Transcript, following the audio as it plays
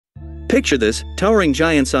Picture this, towering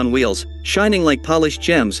giants on wheels, shining like polished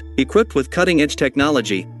gems, equipped with cutting-edge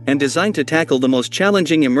technology, and designed to tackle the most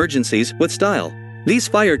challenging emergencies with style. These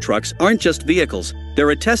fire trucks aren't just vehicles, they're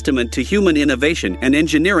a testament to human innovation and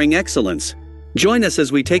engineering excellence. Join us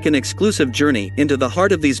as we take an exclusive journey into the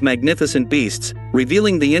heart of these magnificent beasts,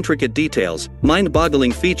 revealing the intricate details,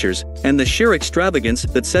 mind-boggling features, and the sheer extravagance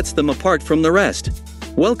that sets them apart from the rest.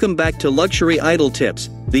 Welcome back to Luxury Idle Tips,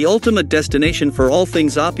 the ultimate destination for all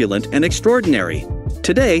things opulent and extraordinary.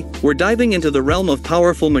 Today, we're diving into the realm of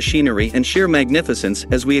powerful machinery and sheer magnificence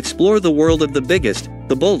as we explore the world of the biggest,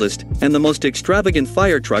 the boldest, and the most extravagant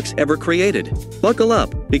fire trucks ever created. Buckle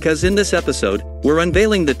up, because in this episode, we're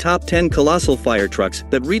unveiling the top 10 colossal fire trucks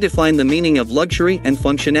that redefine the meaning of luxury and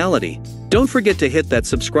functionality. Don't forget to hit that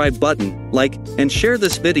subscribe button, like, and share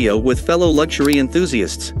this video with fellow luxury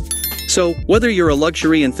enthusiasts. So, whether you're a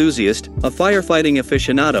luxury enthusiast, a firefighting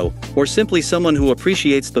aficionado, or simply someone who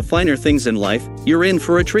appreciates the finer things in life, you're in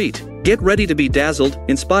for a treat. Get ready to be dazzled,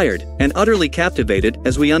 inspired, and utterly captivated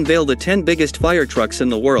as we unveil the 10 biggest fire trucks in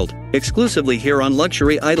the world, exclusively here on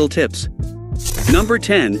Luxury Idle Tips. Number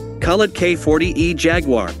 10. Collett K40E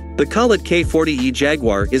Jaguar. The Collett K40E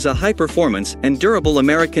Jaguar is a high-performance and durable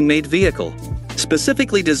American-made vehicle.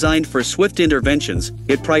 Specifically designed for swift interventions,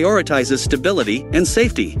 it prioritizes stability and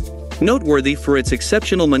safety. Noteworthy for its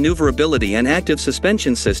exceptional maneuverability and active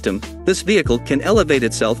suspension system, this vehicle can elevate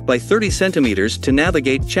itself by 30 centimeters to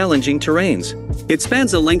navigate challenging terrains. It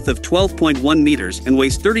spans a length of 12.1 meters and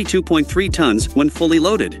weighs 32.3 tons when fully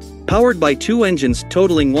loaded. Powered by two engines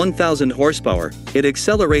totaling 1,000 horsepower, it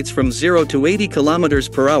accelerates from 0 to 80 kilometers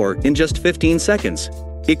per hour in just 15 seconds.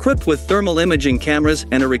 Equipped with thermal imaging cameras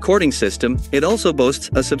and a recording system, it also boasts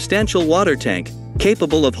a substantial water tank,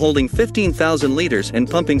 capable of holding 15,000 liters and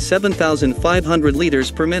pumping 7,500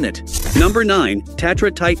 liters per minute. Number 9.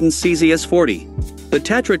 Tatra Titan CZS40. The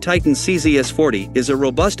Tatra Titan CZS40 is a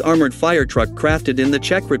robust armored fire truck crafted in the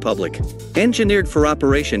Czech Republic. Engineered for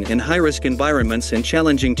operation in high-risk environments and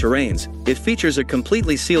challenging terrains, it features a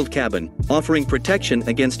completely sealed cabin, offering protection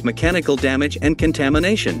against mechanical damage and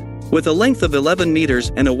contamination. With a length of 11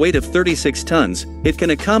 meters and a weight of 36 tons, it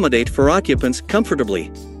can accommodate 4 occupants comfortably.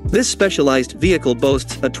 This specialized vehicle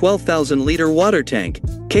boasts a 12,000-liter water tank,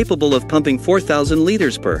 capable of pumping 4,000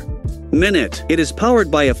 liters per minute. It is powered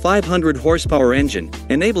by a 500-horsepower engine,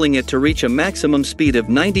 enabling it to reach a maximum speed of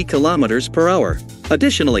 90 kilometers per hour.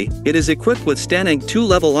 Additionally, it is equipped with STANAG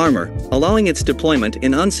 2-level armor, allowing its deployment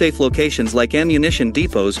in unsafe locations like ammunition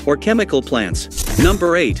depots or chemical plants.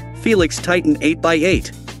 Number 8. Felix Titan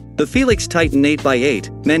 8x8. The Felix Titan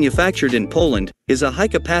 8x8, manufactured in Poland, is a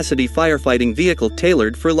high-capacity firefighting vehicle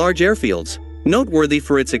tailored for large airfields. Noteworthy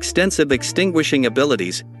for its extensive extinguishing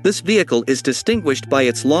abilities, this vehicle is distinguished by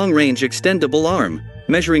its long-range extendable arm.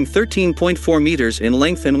 Measuring 13.4 meters in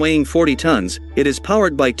length and weighing 40 tons, it is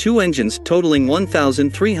powered by two engines totaling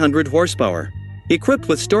 1,300 horsepower. Equipped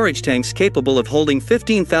with storage tanks capable of holding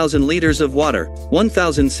 15,000 liters of water,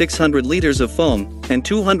 1,600 liters of foam, and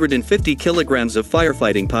 250 kilograms of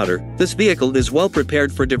firefighting powder, this vehicle is well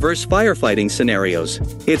prepared for diverse firefighting scenarios.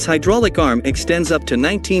 Its hydraulic arm extends up to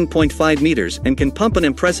 19.5 meters and can pump an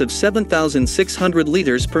impressive 7,600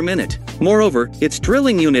 liters per minute. Moreover, its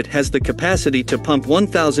drilling unit has the capacity to pump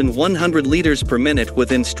 1,100 liters per minute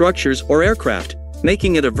within structures or aircraft,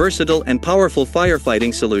 making it a versatile and powerful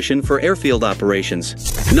firefighting solution for airfield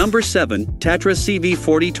operations. Number 7. Tatra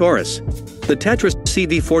CV40 Taurus. The Tatra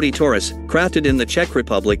CV40 Taurus, crafted in the Czech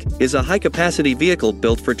Republic, is a high-capacity vehicle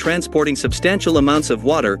built for transporting substantial amounts of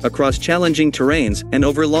water across challenging terrains and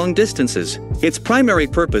over long distances. Its primary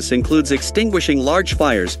purpose includes extinguishing large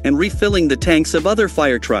fires and refilling the tanks of other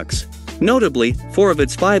fire trucks. Notably, 4 of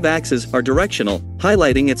its 5 axes are directional,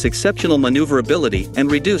 highlighting its exceptional maneuverability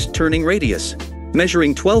and reduced turning radius.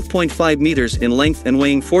 Measuring 12.5 meters in length and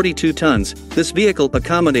weighing 42 tons, this vehicle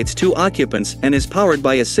accommodates 2 occupants and is powered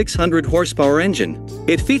by a 600-horsepower engine.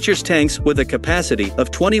 It features tanks with a capacity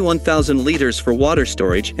of 21,000 liters for water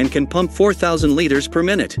storage and can pump 4,000 liters per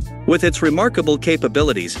minute. With its remarkable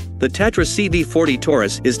capabilities, the Tatra CV40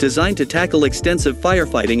 Taurus is designed to tackle extensive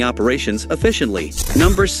firefighting operations efficiently.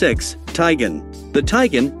 Number 6. Tigan. The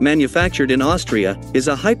Tigan, manufactured in Austria, is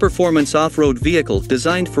a high-performance off-road vehicle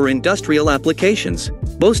designed for industrial applications.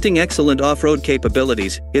 Boasting excellent off-road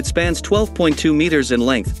capabilities, it spans 12.2 meters in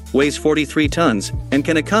length, weighs 43 tons, and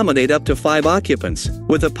can accommodate up to 5 occupants.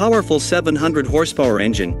 With a powerful 700-horsepower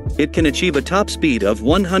engine, it can achieve a top speed of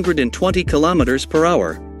 120 kilometers per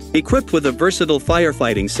hour. Equipped with a versatile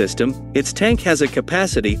firefighting system, its tank has a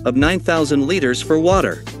capacity of 9,000 liters for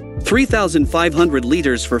water, 3,500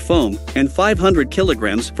 liters for foam, and 500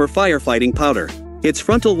 kilograms for firefighting powder. Its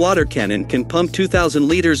frontal water cannon can pump 2,000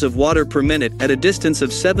 liters of water per minute at a distance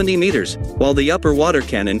of 70 meters, while the upper water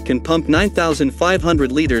cannon can pump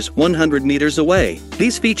 9,500 liters 100 meters away.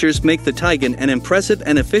 These features make the Tigan an impressive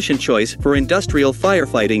and efficient choice for industrial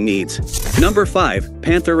firefighting needs. Number 5.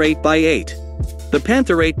 Panther 8x8. The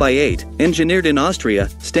Panther 8x8, engineered in Austria,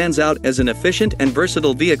 stands out as an efficient and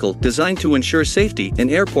versatile vehicle designed to ensure safety in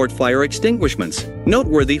airport fire extinguishments.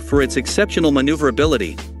 Noteworthy for its exceptional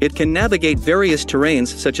maneuverability, it can navigate various terrains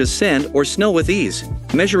such as sand or snow with ease.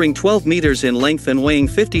 Measuring 12 meters in length and weighing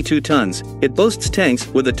 52 tons, it boasts tanks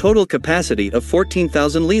with a total capacity of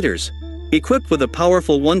 14,000 liters. Equipped with a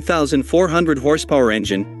powerful 1,400 horsepower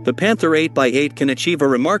engine, the Panther 8x8 can achieve a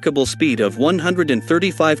remarkable speed of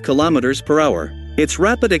 135 km per hour. Its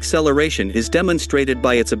rapid acceleration is demonstrated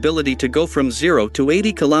by its ability to go from 0 to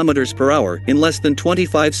 80 km per hour in less than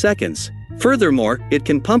 25 seconds. Furthermore, it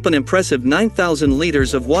can pump an impressive 9,000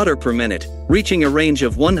 liters of water per minute, reaching a range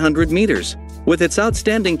of 100 meters. With its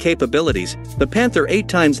outstanding capabilities, the Panther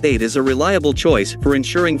 8x8 is a reliable choice for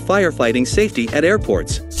ensuring firefighting safety at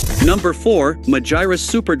airports. Number 4. Magirus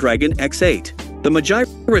Superdragon X8. The Magirus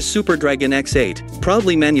Superdragon X8,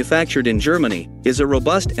 proudly manufactured in Germany, is a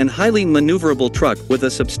robust and highly maneuverable truck with a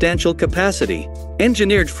substantial capacity.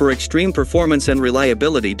 Engineered for extreme performance and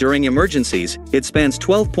reliability during emergencies, it spans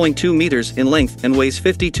 12.2 meters in length and weighs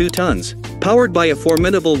 52 tons. Powered by a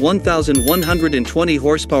formidable 1,120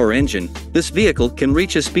 horsepower engine, this vehicle can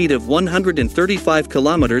reach a speed of 135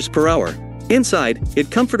 kilometers per hour. Inside,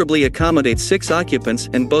 it comfortably accommodates 6 occupants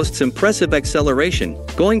and boasts impressive acceleration,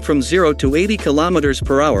 going from 0 to 80 km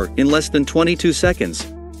per hour in less than 22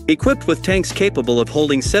 seconds. Equipped with tanks capable of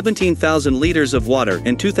holding 17,000 liters of water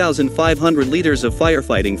and 2,500 liters of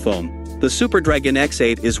firefighting foam, the Superdragon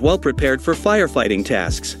X8 is well prepared for firefighting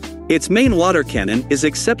tasks. Its main water cannon is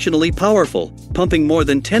exceptionally powerful, pumping more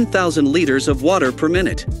than 10,000 liters of water per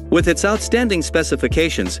minute. With its outstanding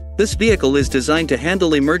specifications, this vehicle is designed to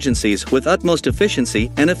handle emergencies with utmost efficiency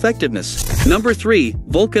and effectiveness. Number 3.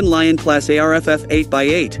 Vulcan Lion Class ARFF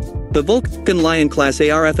 8x8. The Vulcan Lion Class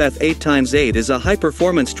ARFF 8x8 is a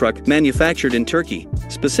high-performance truck manufactured in Turkey,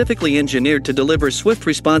 specifically engineered to deliver swift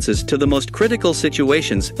responses to the most critical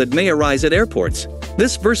situations that may arise at airports.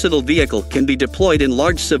 This versatile vehicle can be deployed in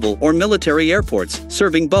large civil or military airports,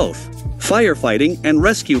 serving both firefighting and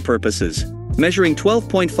rescue purposes. Measuring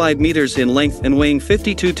 12.5 meters in length and weighing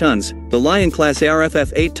 52 tons, the Lion Class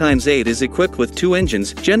ARFF 8x8 is equipped with 2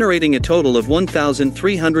 engines generating a total of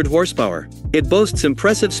 1,300 horsepower. It boasts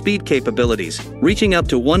impressive speed capabilities, reaching up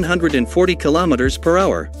to 140 kilometers per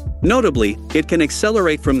hour. Notably, it can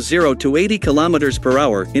accelerate from 0 to 80 km per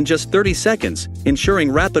hour in just 30 seconds,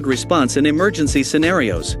 ensuring rapid response in emergency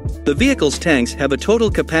scenarios. The vehicle's tanks have a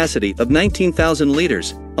total capacity of 19,000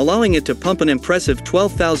 liters, allowing it to pump an impressive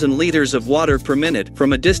 12,000 liters of water per minute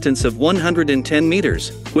from a distance of 110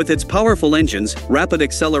 meters. With its powerful engines, rapid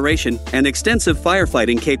acceleration, and extensive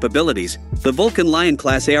firefighting capabilities, the Vulcan Lion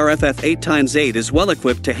Class ARFF 8x8 is well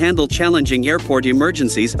equipped to handle challenging airport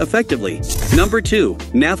emergencies effectively. Number 2.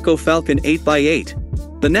 Navco Falcon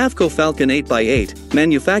 8x8. The Navco Falcon 8x8,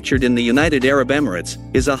 manufactured in the United Arab Emirates,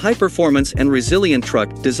 is a high-performance and resilient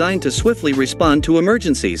truck designed to swiftly respond to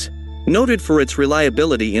emergencies. Noted for its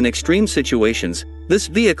reliability in extreme situations, this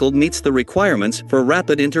vehicle meets the requirements for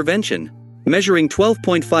rapid intervention. Measuring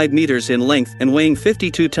 12.5 meters in length and weighing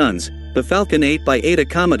 52 tons, the Falcon 8x8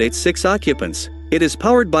 accommodates 6 occupants. It is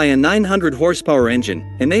powered by a 900 horsepower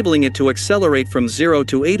engine, enabling it to accelerate from 0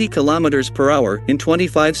 to 80 km per hour in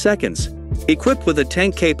 25 seconds. Equipped with a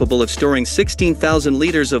tank capable of storing 16,000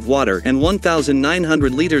 liters of water and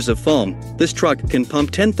 1,900 liters of foam, this truck can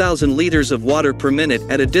pump 10,000 liters of water per minute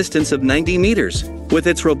at a distance of 90 meters. With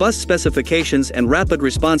its robust specifications and rapid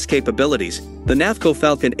response capabilities, the Navco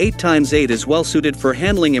Falcon 8x8 is well suited for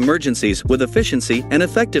handling emergencies with efficiency and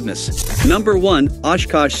effectiveness. Number 1.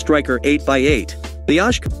 Oshkosh Striker 8x8. The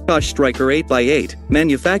Oshkosh Striker 8x8,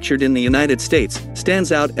 manufactured in the United States,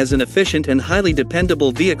 stands out as an efficient and highly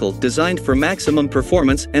dependable vehicle designed for maximum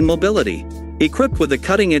performance and mobility. Equipped with a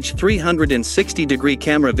cutting-edge 360-degree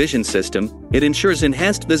camera vision system, it ensures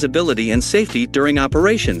enhanced visibility and safety during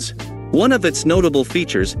operations. One of its notable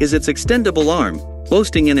features is its extendable arm,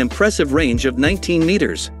 boasting an impressive range of 19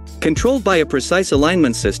 meters. Controlled by a precise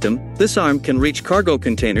alignment system, this arm can reach cargo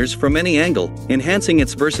containers from any angle, enhancing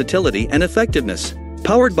its versatility and effectiveness.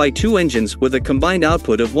 Powered by 2 engines with a combined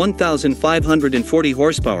output of 1,540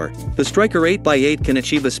 horsepower, the Striker 8x8 can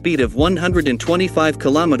achieve a speed of 125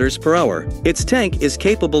 km per hour. Its tank is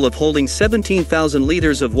capable of holding 17,000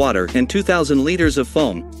 liters of water and 2,000 liters of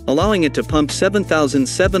foam, allowing it to pump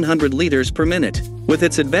 7,700 liters per minute. With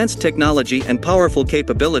its advanced technology and powerful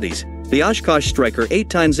capabilities, the Oshkosh Striker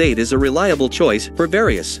 8x8 is a reliable choice for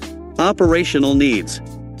various operational needs.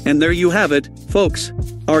 And there you have it, folks.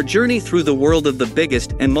 Our journey through the world of the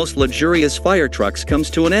biggest and most luxurious fire trucks comes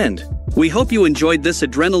to an end. We hope you enjoyed this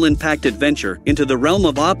adrenaline-packed adventure into the realm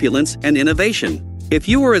of opulence and innovation. If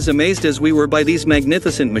you were as amazed as we were by these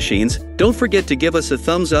magnificent machines, don't forget to give us a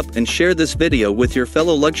thumbs up and share this video with your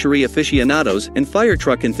fellow luxury aficionados and fire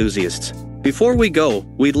truck enthusiasts. Before we go,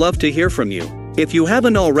 we'd love to hear from you. If you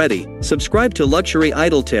haven't already, subscribe to Luxury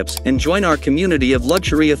Idol Tips and join our community of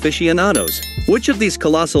luxury aficionados. Which of these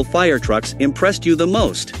colossal fire trucks impressed you the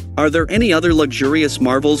most? Are there any other luxurious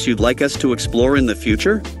marvels you'd like us to explore in the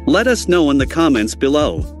future? Let us know in the comments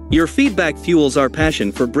below. Your feedback fuels our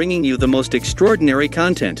passion for bringing you the most extraordinary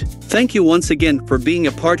content. Thank you once again for being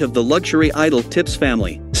a part of the Luxury Idol Tips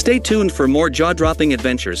family. Stay tuned for more jaw-dropping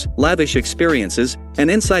adventures, lavish experiences,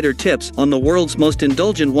 and insider tips on the world's most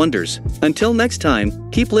indulgent wonders. Until next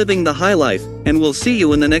time, keep living the high life, and we'll see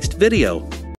you in the next video.